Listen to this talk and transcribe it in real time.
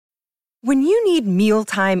When you need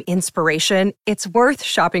mealtime inspiration, it's worth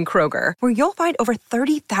shopping Kroger, where you'll find over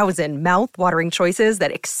 30,000 mouth-watering choices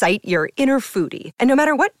that excite your inner foodie. And no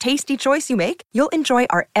matter what tasty choice you make, you'll enjoy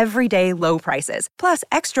our everyday low prices, plus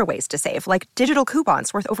extra ways to save, like digital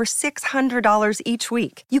coupons worth over $600 each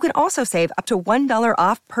week. You can also save up to $1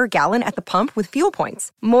 off per gallon at the pump with fuel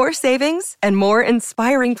points. More savings and more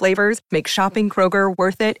inspiring flavors make shopping Kroger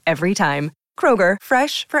worth it every time. Kroger,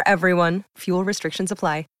 fresh for everyone. Fuel restrictions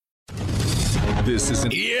apply. This is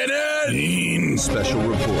an ENN special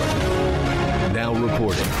report. Now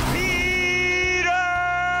reporting. Peter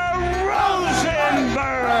Rosenberg!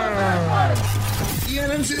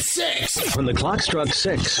 ENN's at 6. When the clock struck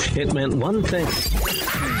 6, it meant one thing.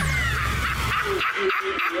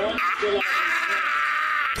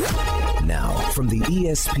 Now, from the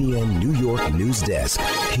ESPN New York news desk,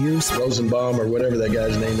 here's Rosenbaum or whatever that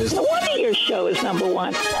guy's name is. No wonder your show is number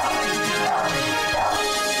one.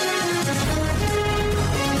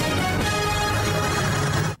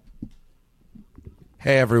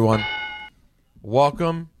 Hey, everyone.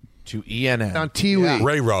 Welcome to ENN. On TV.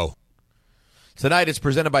 Ray Rowe. Tonight it's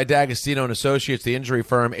presented by D'Agostino and Associates, the injury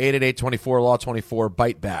firm, 888-24-LAW-24,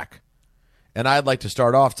 Bite Back. And I'd like to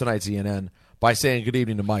start off tonight's ENN by saying good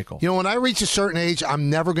evening to Michael. You know, when I reach a certain age, I'm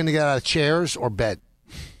never going to get out of chairs or bed.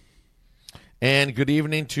 And good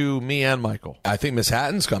evening to me and Michael. I think Miss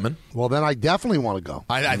Hatton's coming. Well, then I definitely want to go.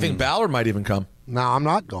 I think Ballard might even come. No, I'm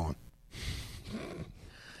not going.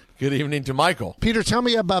 Good evening to Michael. Peter, tell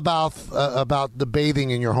me about the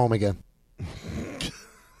bathing in your home again.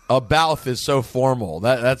 A bath is so formal.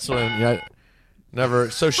 That's when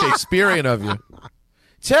never so Shakespearean of you.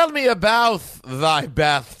 Tell me about thy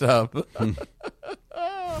bathtub.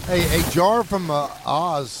 Hey, Jar from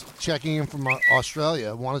Oz, checking in from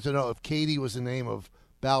Australia, wanted to know if Katie was the name of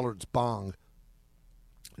Ballard's bong.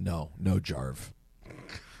 No Jarv.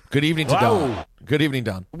 Good evening to Don. Good evening,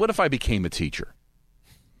 Don. What if I became a teacher?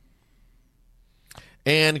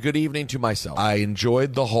 And good evening to myself. I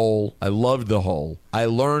enjoyed the hole. I loved the hole. I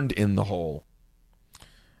learned in the hole.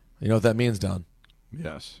 You know what that means, Don?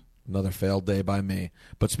 Yes. Another failed day by me.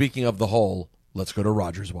 But speaking of the hole, let's go to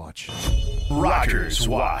Rogers Watch. Rogers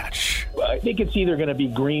Watch. I think it's either going to be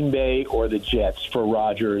Green Bay or the Jets for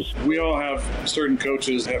Rodgers. We all have certain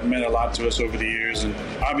coaches that have meant a lot to us over the years, and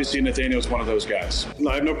obviously Nathaniel's one of those guys.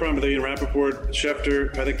 I have no problem with Ian Rappaport,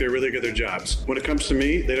 Schefter. I think they're really good at their jobs. When it comes to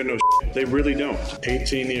me, they don't know shit. They really don't.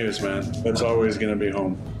 18 years, man. That's always going to be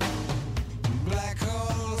home.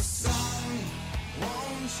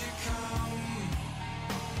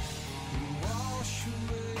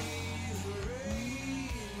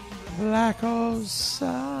 Black hole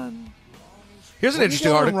sun. Here's an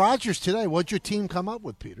interesting article. Rodgers today. What'd your team come up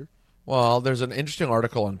with, Peter? Well, there's an interesting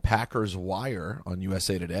article on Packers Wire on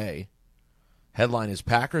USA Today. Headline is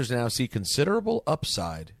Packers now see considerable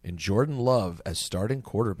upside in Jordan Love as starting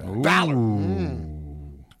quarterback.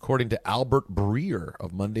 According to Albert Breer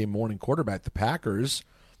of Monday Morning Quarterback, the Packers,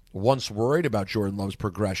 once worried about Jordan Love's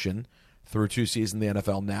progression through 2 seasons in the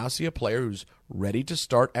NFL, now see a player who's ready to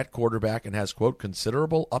start at quarterback and has, quote,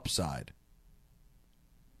 considerable upside.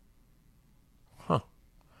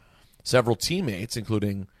 Several teammates,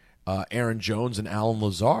 including Aaron Jones and Alan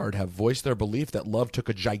Lazard, have voiced their belief that Love took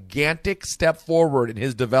a gigantic step forward in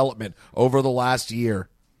his development over the last year.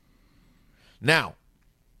 Now,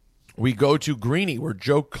 we go to Greeny, where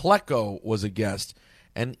Joe Klecko was a guest,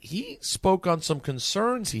 and he spoke on some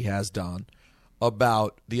concerns he has, Don,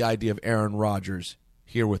 about the idea of Aaron Rodgers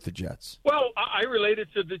here with the Jets. Well, I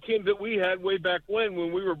related to the team that we had way back when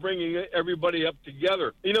we were bringing everybody up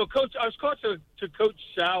together. You know, Coach, I was talking to Coach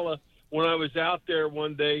Sala when I was out there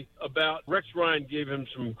one day about Rex Ryan gave him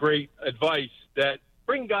some great advice that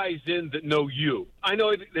bring guys in that know you. I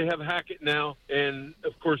know they have Hackett now, and,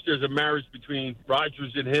 of course, there's a marriage between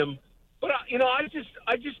Rodgers and him. But,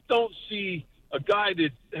 I just don't see a guy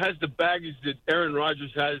that has the baggage that Aaron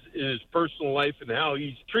Rodgers has in his personal life and how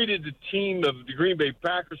he's treated the team of the Green Bay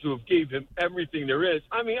Packers who have gave him everything there is.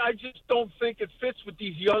 I mean, I just don't think it fits with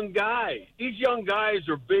these young guys. These young guys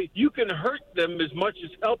are big. You can hurt them as much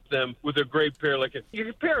as help them with a great pair. You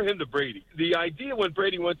compare him to Brady. The idea when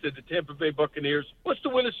Brady went to the Tampa Bay Buccaneers was to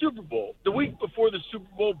win a Super Bowl. The week before the Super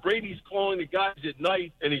Bowl, Brady's calling the guys at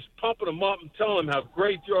night, and he's pumping them up and telling them how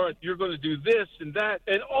great you are. You're going to do this and that.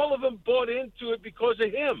 And all of them bought into it because of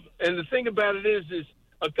him. And the thing about it is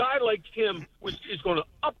a guy like him is going to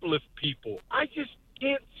uplift people. I just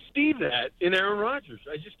can't see that in Aaron Rodgers.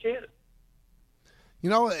 I just can't.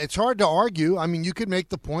 You know, it's hard to argue. I mean, you could make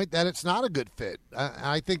the point that it's not a good fit.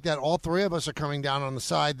 I think that all three of us are coming down on the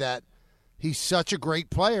side that he's such a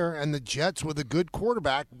great player, and the Jets with a good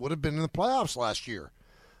quarterback would have been in the playoffs last year.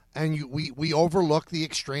 and we overlook the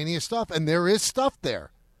extraneous stuff, and there is stuff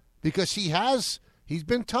there because he's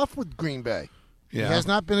been tough with Green Bay. Yeah. He has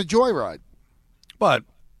not been a joyride. But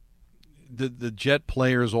the Jet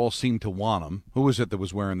players all seem to want him. Who was it that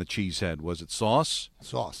was wearing the cheese head? Was it Sauce?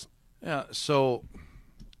 Sauce. Yeah, so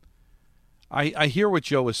I hear what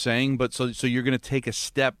Joe is saying, but so you're going to take a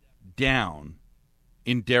step down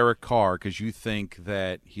in Derek Carr because you think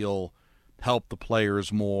that he'll help the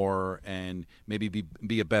players more and maybe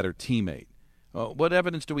be a better teammate. What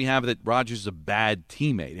evidence do we have that Rodgers is a bad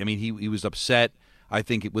teammate? I mean, he was upset, I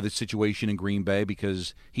think, with his situation in Green Bay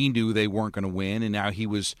because he knew they weren't going to win, and now he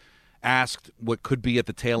was asked what could be at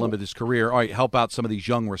the tail end of his career, all right, help out some of these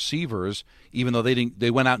young receivers, even though they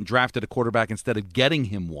went out and drafted a quarterback instead of getting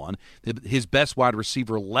him one. His best wide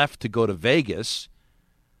receiver left to go to Vegas.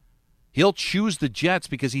 He'll choose the Jets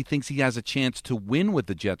because he thinks he has a chance to win with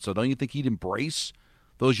the Jets. So don't you think he'd embrace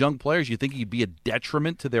those young players? You think he'd be a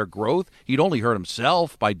detriment to their growth? He'd only hurt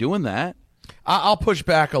himself by doing that. I'll push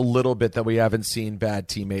back a little bit that we haven't seen bad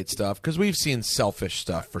teammate stuff because we've seen selfish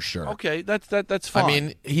stuff for sure. Okay, that's fine. I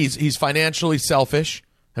mean, he's financially selfish.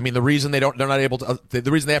 I mean, the reason they're not able to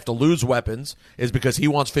the reason they have to lose weapons is because he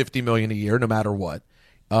wants $50 million a year no matter what.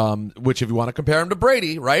 Which, if you want to compare him to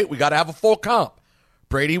Brady, right, we got to have a full comp.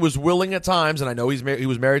 Brady was willing at times, and I know he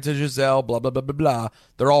was married to Giselle. Blah blah blah blah blah.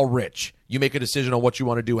 They're all rich. You make a decision on what you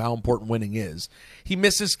want to do, how important winning is. He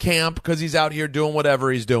misses camp because he's out here doing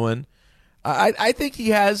whatever he's doing. I think he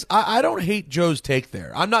has. I don't hate Joe's take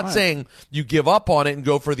there. I'm not saying you give up on it and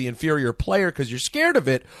go for the inferior player because you're scared of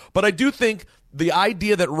it, but I do think the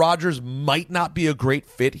idea that Rodgers might not be a great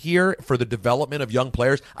fit here for the development of young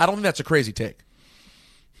players, I don't think that's a crazy take.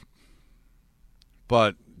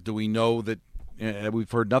 But do we know that we've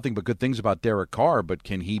heard nothing but good things about Derek Carr, but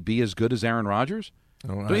can he be as good as Aaron Rodgers?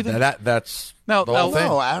 Do you think that's no?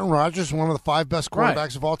 Aaron Rodgers is one of the 5 best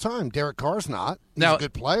quarterbacks of all time. Derek Carr's not. He's a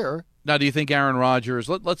good player. Now, do you think Aaron Rodgers,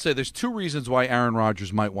 let's say there's 2 reasons why Aaron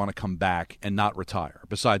Rodgers might want to come back and not retire,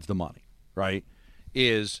 besides the money, right?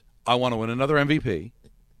 Is I want to win another MVP,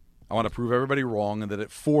 I want to prove everybody wrong, and that at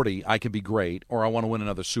 40 I can be great, or I want to win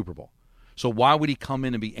another Super Bowl. So why would he come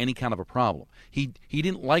in and be any kind of a problem? He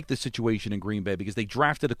didn't like the situation in Green Bay because they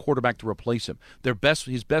drafted a quarterback to replace him.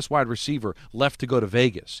 His best wide receiver left to go to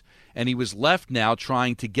Vegas, and he was left now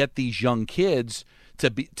trying to get these young kids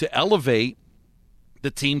to elevate the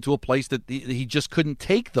team to a place that he just couldn't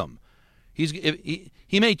take them.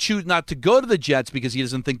 He may choose not to go to the Jets because he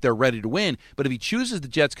doesn't think they're ready to win, but if he chooses the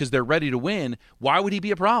Jets because they're ready to win, why would he be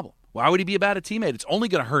a problem? Why would he be a bad teammate? It's only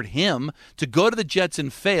going to hurt him. To go to the Jets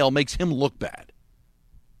and fail makes him look bad.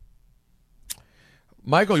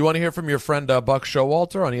 Michael, you want to hear from your friend Buck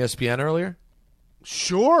Showalter on ESPN earlier?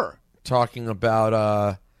 Sure. Talking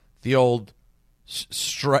about the old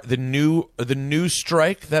the new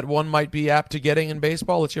strike that one might be apt to getting in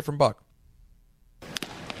baseball. Let's hear from Buck.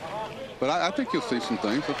 But I think you'll see some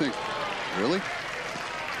things. I think, really?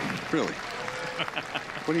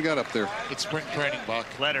 What do you got up there? It's spring training, Buck.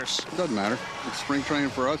 Letters. It doesn't matter. It's spring training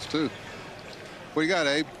for us, too. What do you got,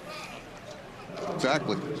 Abe?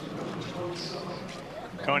 Exactly.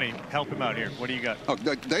 Coney, help him out here. What do you got? Oh,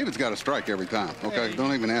 David's got a strike every time. Okay, yeah,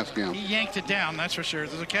 don't even ask him. He yanked it down, that's for sure.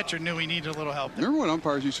 The catcher knew he needed a little help there. Remember what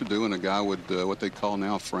umpires used to do when a guy would, what they call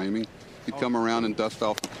now framing? He'd come around and dust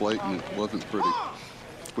off the plate, and it wasn't pretty.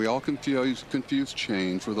 We all confuse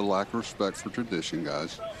change with a lack of respect for tradition,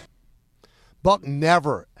 guys. Buck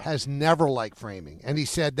has never liked framing, and he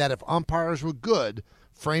said that if umpires were good,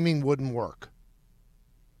 framing wouldn't work.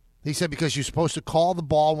 He said because you're supposed to call the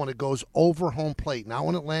ball when it goes over home plate, not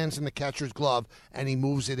when it lands in the catcher's glove and he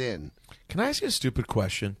moves it in. Can I ask you a stupid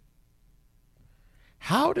question?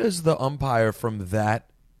 How does the umpire from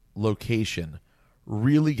that location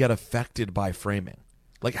really get affected by framing?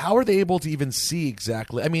 Like, how are they able to even see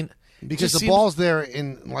exactly? I mean, because the ball's there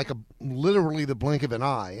in like literally the blink of an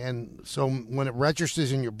eye, and so when it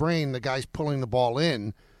registers in your brain, the guy's pulling the ball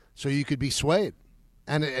in, so you could be swayed,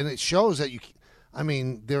 and it shows that you. I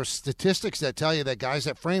mean, there's statistics that tell you that guys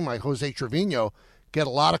that frame like Jose Trevino get a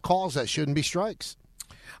lot of calls that shouldn't be strikes.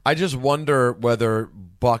 I just wonder whether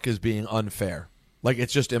Buck is being unfair. Like,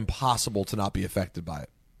 it's just impossible to not be affected by it.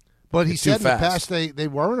 But he said in the past they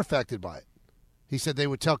weren't affected by it. He said they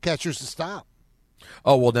would tell catchers to stop.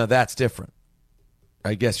 Oh, well, now that's different.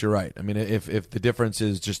 I guess you're right. I mean, if the difference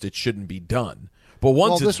is just it shouldn't be done. But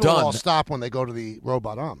once it's done. This will all stop when they go to the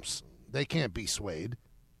robot umps. They can't be swayed.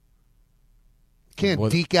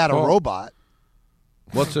 Can't deke out a robot.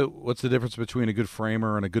 What's the difference between a good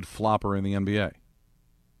framer and a good flopper in the NBA?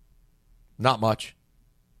 Not much.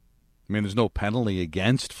 I mean, there's no penalty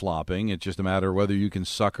against flopping. It's just a matter of whether you can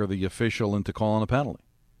sucker the official into calling a penalty.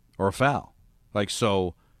 or a foul. Like,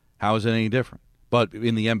 so how is it any different? But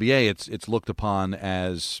in the NBA, it's looked upon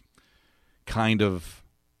as kind of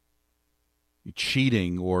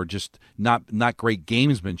cheating or just not great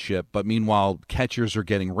gamesmanship, but meanwhile, catchers are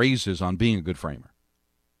getting raises on being a good framer.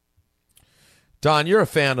 Don, you're a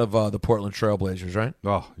fan of the Portland Trailblazers, right?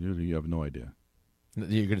 Oh, you have no idea.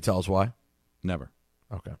 You're going to tell us why? Never.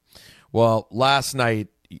 Okay. Well, last night,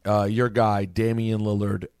 your guy, Damian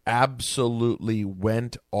Lillard, absolutely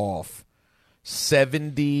went off.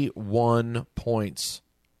 71 points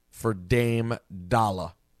for Dame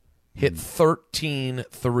Dalla. Hit 13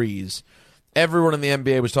 threes. Everyone in the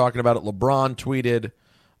NBA was talking about it. LeBron tweeted.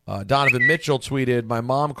 Donovan Mitchell tweeted, my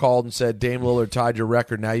mom called and said, Dame Lillard tied your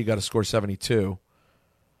record. Now you got to score 72.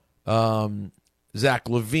 Zach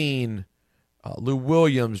LaVine, Lou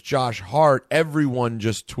Williams, Josh Hart, everyone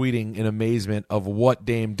just tweeting in amazement of what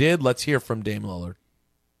Dame did. Let's hear from Dame Lillard.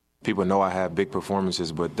 People know I have big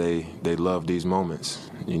performances, but they love these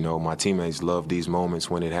moments. You know, my teammates love these moments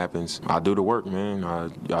when it happens. I do the work, man.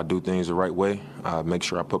 I do things the right way. I make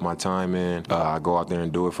sure I put my time in. I go out there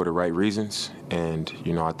and do it for the right reasons. And,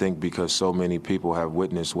 you know, I think because so many people have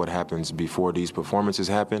witnessed what happens before these performances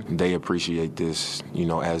happen, they appreciate this, you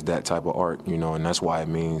know, as that type of art, you know, and that's why it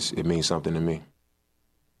means something to me.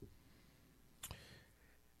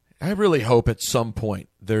 I really hope at some point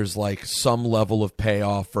there's like some level of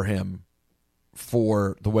payoff for him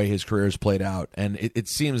for the way his career has played out. And it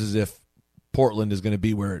seems as if Portland is going to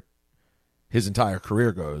be where his entire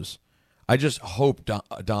career goes. I just hope,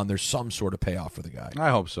 Don, there's some sort of payoff for the guy.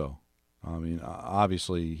 I hope so. I mean,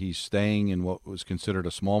 obviously he's staying in what was considered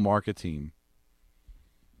a small market team,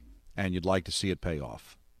 and you'd like to see it pay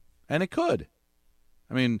off. And it could.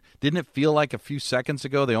 I mean, didn't it feel like a few seconds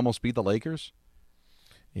ago they almost beat the Lakers?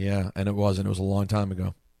 Yeah, and it wasn't. It was a long time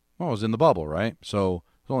ago. Well, it was in the bubble, right? So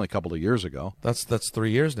it was only a couple of years ago. That's 3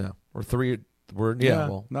 years now. Or 3.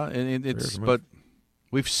 Well, no, it's but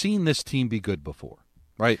we've seen this team be good before,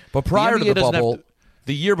 right? But prior to the bubble,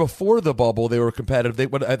 the year before the bubble, they were competitive.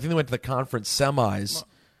 I think they went to the conference semis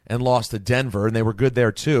and lost to Denver, and they were good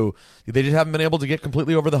there too. They just haven't been able to get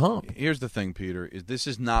completely over the hump. Here's the thing, Peter: is this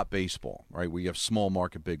is not baseball, right? We have small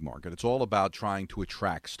market, big market. It's all about trying to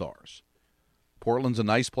attract stars. Portland's a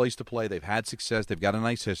nice place to play. They've had success. They've got a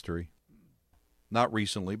nice history. Not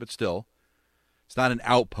recently, but still. It's not an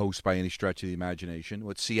outpost by any stretch of the imagination.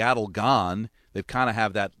 With Seattle gone, they've kind of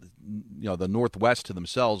have that, you know, the Northwest to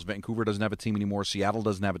themselves. Vancouver doesn't have a team anymore. Seattle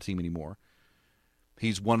doesn't have a team anymore.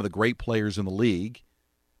 He's one of the great players in the league.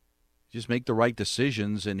 Just make the right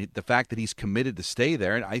decisions, and the fact that he's committed to stay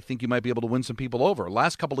there, I think you might be able to win some people over.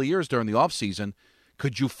 Last couple of years during the offseason,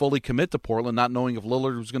 could you fully commit to Portland not knowing if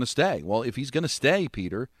Lillard was going to stay? Well, if he's going to stay,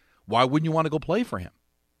 Peter, why wouldn't you want to go play for him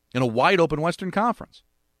in a wide-open Western Conference?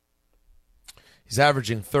 He's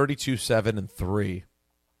averaging 32, 7, and 3.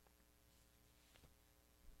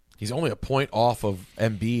 He's only a point off of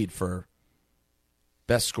Embiid for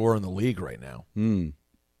best scorer in the league right now.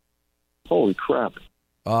 Holy crap.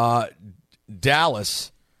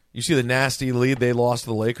 Dallas, you see the nasty lead they lost to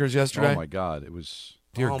the Lakers yesterday? Oh, my God. It was...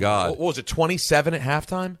 Dear God. What was it, 27 at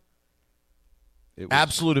halftime?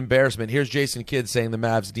 Absolute embarrassment. Here's Jason Kidd saying the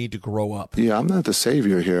Mavs need to grow up. Yeah, I'm not the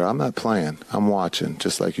savior here. I'm not playing. I'm watching,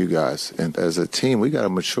 just like you guys. And as a team, we got to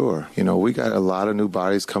mature. You know, we got a lot of new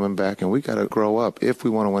bodies coming back, and we got to grow up if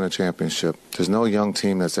we want to win a championship. There's no young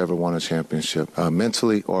team that's ever won a championship,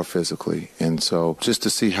 mentally or physically. And so just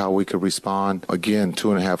to see how we could respond, again,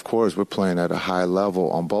 2.5 quarters, we're playing at a high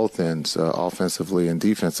level on both ends, offensively and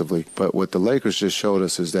defensively. But what the Lakers just showed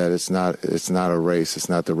us is that it's not a race. It's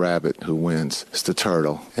not the rabbit who wins. It's the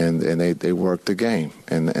turtle, and they work the game,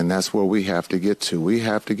 and that's where we have to get to. We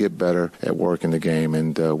have to get better at working the game,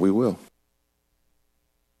 and we will.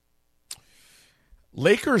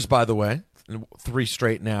 Lakers, by the way, 3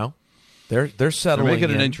 straight now. They're settling. They're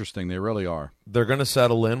making it interesting. They really are. They're going to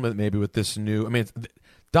settle in with this new. I mean,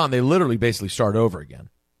 Don, they literally basically start over again.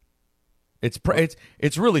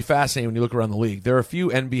 It's really fascinating when you look around the league. There are a few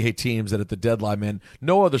NBA teams that at the deadline, man,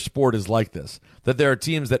 no other sport is like this. That there are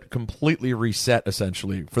teams that completely reset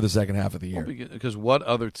essentially for the second half of the year. Well, because what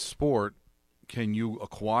other sport can you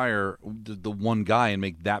acquire the one guy and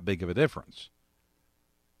make that big of a difference?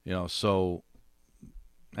 You know, so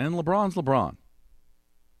and LeBron's LeBron.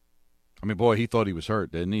 I mean, boy, he thought he was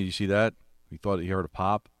hurt, didn't he? You see that? He thought he heard a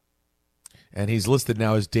pop. And he's listed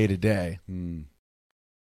now as day-to-day.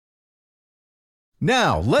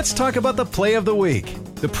 Now, let's talk about the play of the week.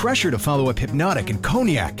 The pressure to follow up Hypnotic and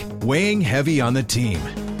Cognac, weighing heavy on the team.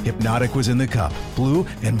 Hypnotic was in the cup, blue,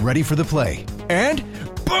 and ready for the play. And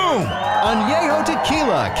boom! Añejo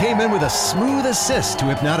Tequila came in with a smooth assist to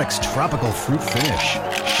Hypnotic's tropical fruit finish.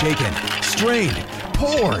 Shaken, strained,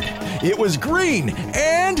 poured. It was green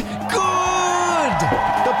and good!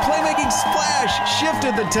 The playmaking splash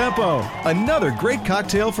shifted the tempo. Another great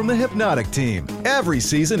cocktail from the Hypnotic team. Every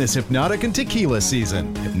season is Hypnotic and Tequila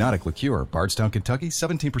season. Hypnotic Liqueur, Bardstown, Kentucky,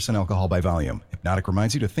 17% alcohol by volume. Hypnotic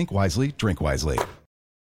reminds you to think wisely, drink wisely.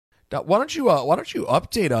 Now, why don't you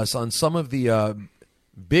update us on some of the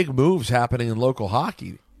big moves happening in local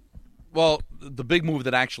hockey? Well, the big move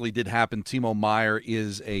that actually did happen, Timo Meier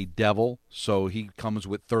is a Devil, so he comes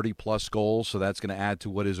with 30-plus goals, so that's going to add to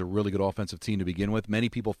what is a really good offensive team to begin with. Many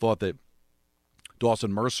people thought that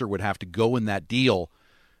Dawson Mercer would have to go in that deal,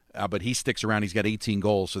 but he sticks around. He's got 18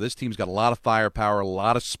 goals, so this team's got a lot of firepower, a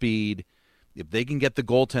lot of speed. If they can get the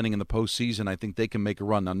goaltending in the postseason, I think they can make a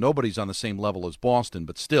run. Now, nobody's on the same level as Boston,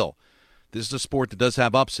 but still, this is a sport that does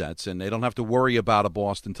have upsets, and they don't have to worry about a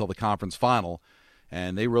Boston until the conference final.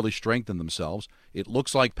 And they really strengthened themselves. It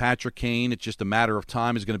looks like Patrick Kane, it's just a matter of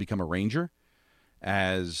time, is going to become a Ranger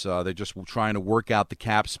as they're just trying to work out the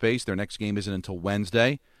cap space. Their next game isn't until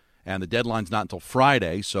Wednesday, and the deadline's not until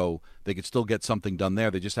Friday, so they could still get something done there.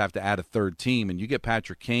 They just have to add a third team. And you get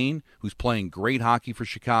Patrick Kane, who's playing great hockey for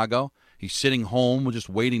Chicago. He's sitting home just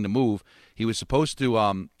waiting to move. He was supposed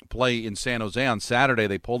to play in San Jose on Saturday.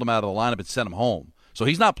 They pulled him out of the lineup and sent him home. So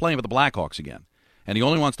he's not playing for the Blackhawks again. And he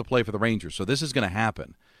only wants to play for the Rangers. So this is going to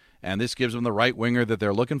happen. And this gives them the right winger that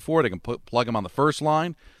they're looking for. They can plug him on the first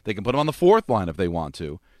line. They can put him on the fourth line if they want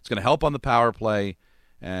to. It's going to help on the power play.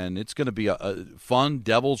 And it's going to be a fun.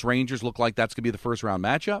 Devils-Rangers look like that's going to be the first-round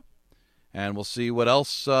matchup. And we'll see what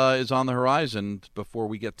else is on the horizon before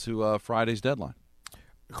we get to Friday's deadline.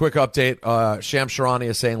 Quick update. Shams Charania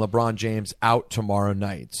is saying LeBron James out tomorrow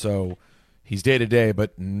night. So he's day-to-day,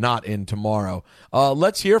 but not in tomorrow.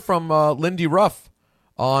 Let's hear from Lindy Ruff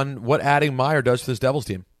on what adding Meier does for this Devils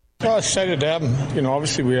team. Well, excited to have him.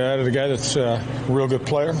 Obviously we added a guy that's a real good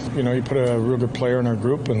player. He put a real good player in our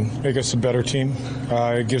group and make us a better team.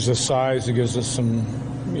 It gives us size. It gives us some,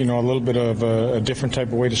 a little bit of a different type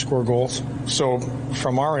of way to score goals. So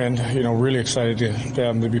from our end, really excited to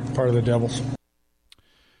have him to be part of the Devils.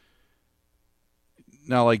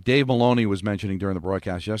 Now, like Dave Maloney was mentioning during the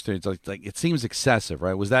broadcast yesterday, it's like it seems excessive,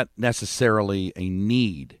 right? Was that necessarily a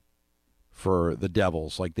need for the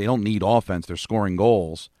Devils? Like, they don't need offense. They're scoring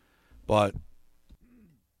goals. But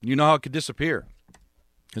you know how it could disappear.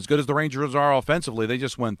 As good as the Rangers are offensively, they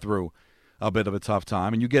just went through a bit of a tough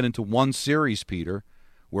time. And you get into one series, Peter,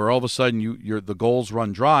 where all of a sudden the goals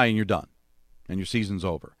run dry and you're done. And your season's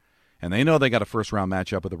over. And they know they got a first-round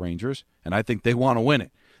matchup with the Rangers, and I think they want to win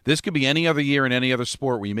it. This could be any other year in any other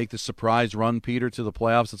sport where you make this surprise run, Peter, to the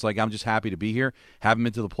playoffs. It's like, I'm just happy to be here. Haven't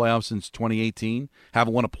been to the playoffs since 2018.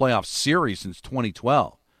 Haven't won a playoff series since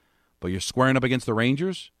 2012. But you're squaring up against the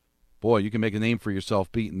Rangers? Boy, you can make a name for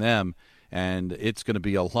yourself beating them, and it's going to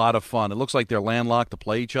be a lot of fun. It looks like they're landlocked to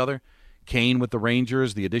play each other. Kane with the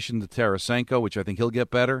Rangers, the addition to Tarasenko, which I think he'll get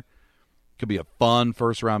better. Could be a fun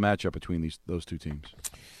first-round matchup between those two teams.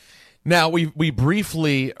 Now, we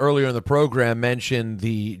briefly, earlier in the program, mentioned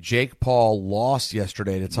the Jake Paul loss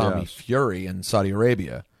yesterday to Tommy Fury in Saudi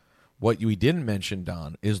Arabia. What we didn't mention,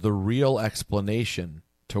 Don, is the real explanation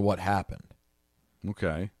to what happened.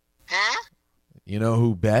 Okay. You know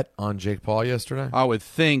who bet on Jake Paul yesterday? I would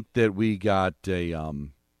think that we got a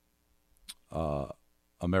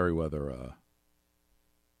Merriweather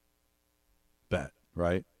bet,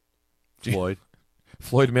 right? Floyd.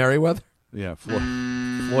 Floyd Merriweather? Yeah,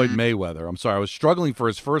 Floyd Mayweather. I'm sorry, I was struggling for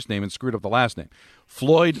his first name and screwed up the last name.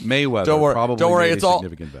 Floyd Mayweather. Don't worry. Probably Don't worry. made It's a all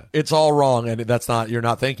significant bet. It's all wrong, and that's not. You're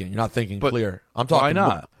not thinking. You're not thinking clear. I'm talking. Why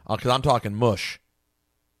not? Because I'm talking mush.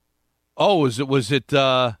 Oh, was it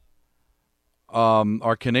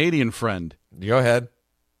our Canadian friend? Go ahead.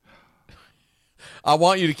 I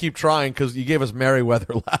want you to keep trying because you gave us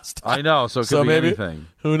Merriweather last time. I know, so it could be maybe, anything.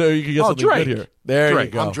 Who knows? You can get something Drake. good here. There Drake.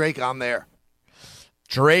 you go. I'm Drake. I'm there.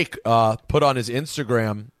 Drake put on his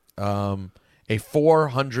Instagram a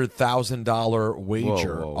 $400,000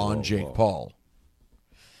 wager on Jake Paul.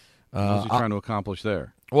 What's he trying to accomplish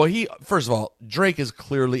there? Well, first of all, Drake is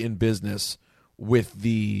clearly in business with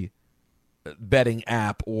the betting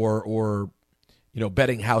app or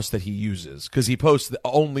betting house that he uses because he posts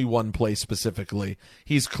only one place specifically.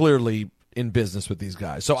 He's clearly in business with these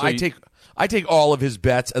guys. So I take all of his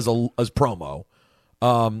bets as promo.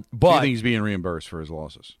 But do you think he's being reimbursed for his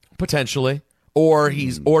losses? Potentially.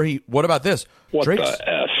 What about this?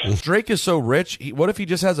 Drake is so rich, what if he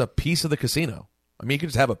just has a piece of the casino? I mean, he could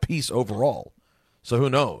just have a piece overall. So who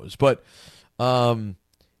knows? But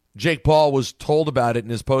Jake Paul was told about it in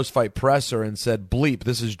his post-fight presser and said, bleep,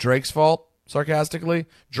 this is Drake's fault, sarcastically.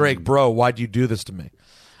 Drake, bro, why'd you do this to me?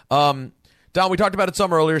 Don, we talked about it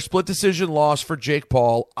some earlier. Split decision loss for Jake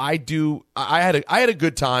Paul. I had a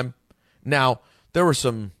good time. Now, there were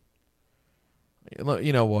some,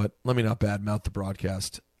 you know what? Let me not badmouth the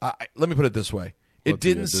broadcast. Let me put it this way. It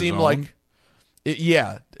didn't seem like,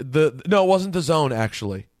 it wasn't the Zone,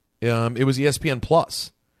 actually. It was ESPN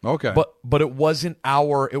Plus. Okay. But it wasn't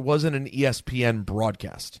an ESPN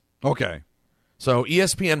broadcast. Okay. So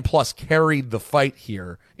ESPN Plus carried the fight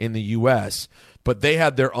here in the U.S., but they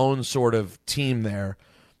had their own sort of team there.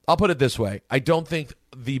 I'll put it this way. I don't think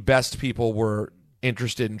the best people were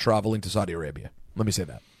interested in traveling to Saudi Arabia. Let me say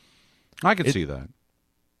that. I could see that.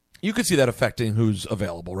 You could see that affecting who's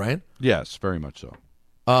available, right? Yes, very much so.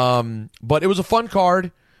 But it was a fun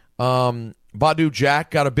card. Badu Jack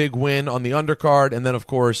got a big win on the undercard, and then, of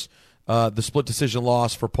course, the split decision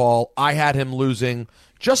loss for Paul. I had him losing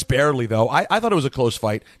just barely, though. I thought it was a close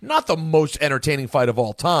fight. Not the most entertaining fight of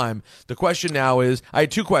all time. The question now is, I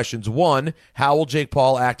had two questions. One, how will Jake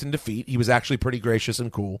Paul act in defeat? He was actually pretty gracious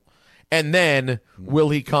and cool. And then, will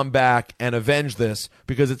he come back and avenge this?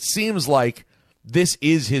 Because it seems like this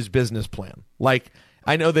is his business plan. Like,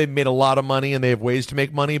 I know they've made a lot of money and they have ways to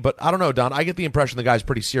make money, but I don't know, Don. I get the impression the guy's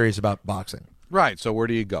pretty serious about boxing. Right. So where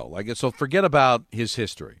do you go? So forget about his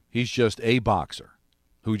history. He's just a boxer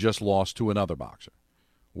who just lost to another boxer.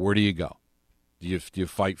 Where do you go? Do you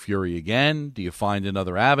fight Fury again? Do you find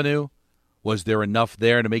another avenue? Was there enough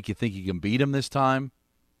there to make you think you can beat him this time?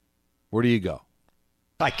 Where do you go?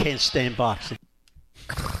 I can't stand boxing.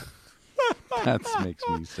 That makes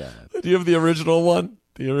me sad. Do you have the original one?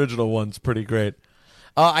 The original one's pretty great.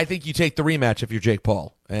 I think you take the rematch if you're Jake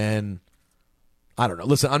Paul. And I don't know.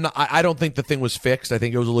 Listen, I don't think the thing was fixed. I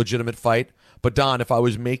think it was a legitimate fight. But Don, if I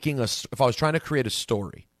was trying to create a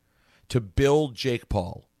story to build Jake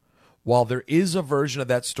Paul, while there is a version of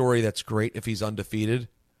that story that's great if he's undefeated,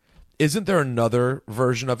 isn't there another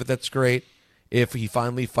version of it that's great if he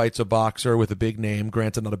finally fights a boxer with a big name,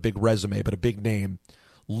 granted not a big resume, but a big name,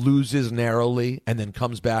 loses narrowly, and then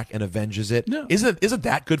comes back and avenges it? Yeah. Isn't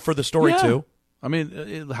that good for the story too? I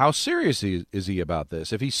mean, how serious is he about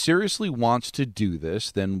this? If he seriously wants to do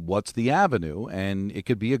this, then what's the avenue? And it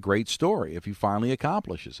could be a great story if he finally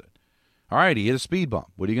accomplishes it. All right, he hit a speed bump.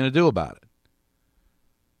 What are you going to do about it?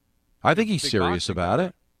 I think he's serious about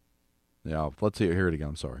it. Yeah, let's hear it again.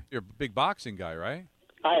 I'm sorry. You're a big boxing guy, right?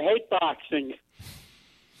 I hate boxing.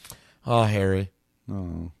 Oh, Harry.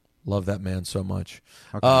 Oh. Love that man so much.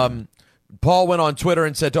 Paul went on Twitter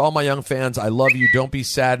and said, to all my young fans, I love you. Don't be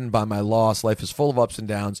saddened by my loss. Life is full of ups and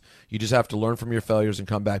downs. You just have to learn from your failures and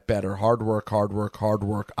come back better. Hard work, hard work, hard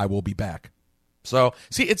work. I will be back. So,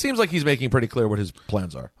 see, it seems like he's making pretty clear what his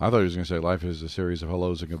plans are. I thought he was going to say life is a series of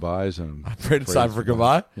hellos and goodbyes. And I'm afraid it's time for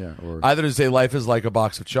goodbye. Yeah. Or either to say life is like a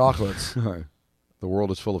box of chocolates. The world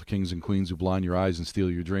is full of kings and queens who blind your eyes and steal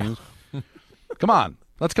your dreams. Come on.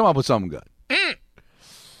 Let's come up with something good.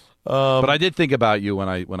 But I did think about you when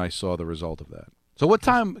I saw the result of that. So what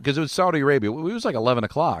time, because it was Saudi Arabia, it was like 11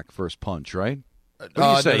 o'clock first punch, right? What do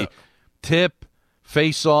you say? No. Tip,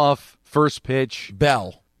 face-off, first pitch.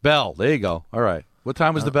 Bell. There you go. All right. What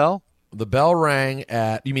time was the bell? The bell rang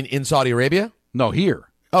at, you mean in Saudi Arabia? No, here.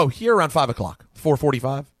 Oh, here around 5 o'clock,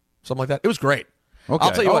 4:45, something like that. It was great. Okay.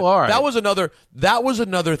 I'll tell you what, all right. that was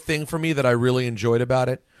another thing for me that I really enjoyed about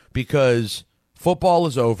it, because football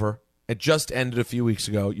is over. It just ended a few weeks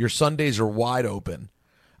ago. Your Sundays are wide open.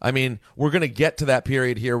 I mean, we're going to get to that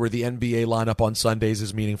period here where the NBA lineup on Sundays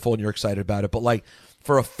is meaningful and you're excited about it. But, like,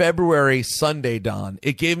 for a February Sunday, Don,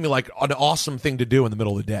 it gave me, like, an awesome thing to do in the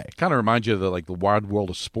middle of the day. Kind of reminds you of the wide world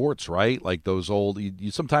of sports, right? Like those old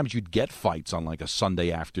sometimes you'd get fights on, like, a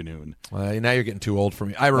Sunday afternoon. Now you're getting too old for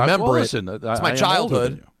me. I remember it. Listen, it's my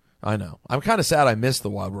childhood. I know. I'm kind of sad I missed the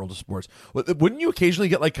wild world of sports. Wouldn't you occasionally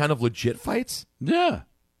get, like, kind of legit fights? Yeah.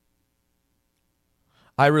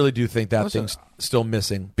 I really do think that thing's still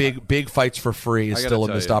missing. Big fights for free is still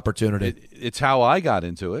a missed opportunity. It's how I got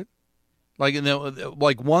into it. Like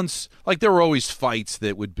there were always fights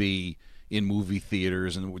that would be in movie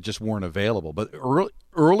theaters and just weren't available. But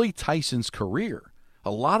early Tyson's career,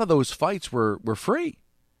 a lot of those fights were free.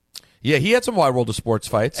 Yeah, he had some wide world of sports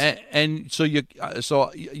fights, and so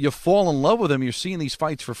you fall in love with them. You're seeing these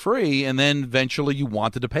fights for free, and then eventually you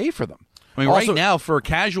wanted to pay for them. I mean, right now, for a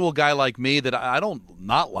casual guy like me that I don't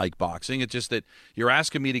not like boxing, it's just that you're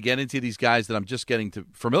asking me to get into these guys that I'm just getting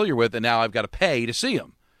familiar with, and now I've got to pay to see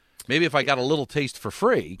them. Maybe if I got a little taste for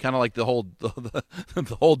free, kind of like the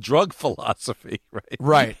whole drug philosophy, right?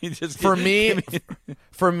 Right. For me,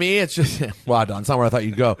 it's just wow, Don. It's not where I thought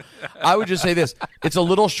you'd go. I would just say this: it's a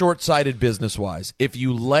little short-sighted business-wise. If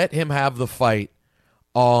you let him have the fight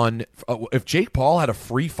on if Jake Paul had a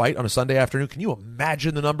free fight on a Sunday afternoon. Can you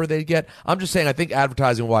imagine the number they'd get? I'm just saying, I think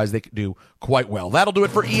advertising-wise, they could do quite well. That'll do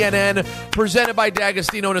it for ENN, presented by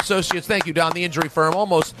D'Agostino and Associates. Thank you, Don, the injury firm.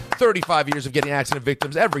 Almost 35 years of getting accident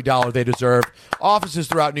victims every dollar they deserve. Offices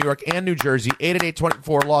throughout New York and New Jersey.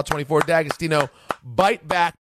 888-24-LAW-24. D'Agostino, bite back.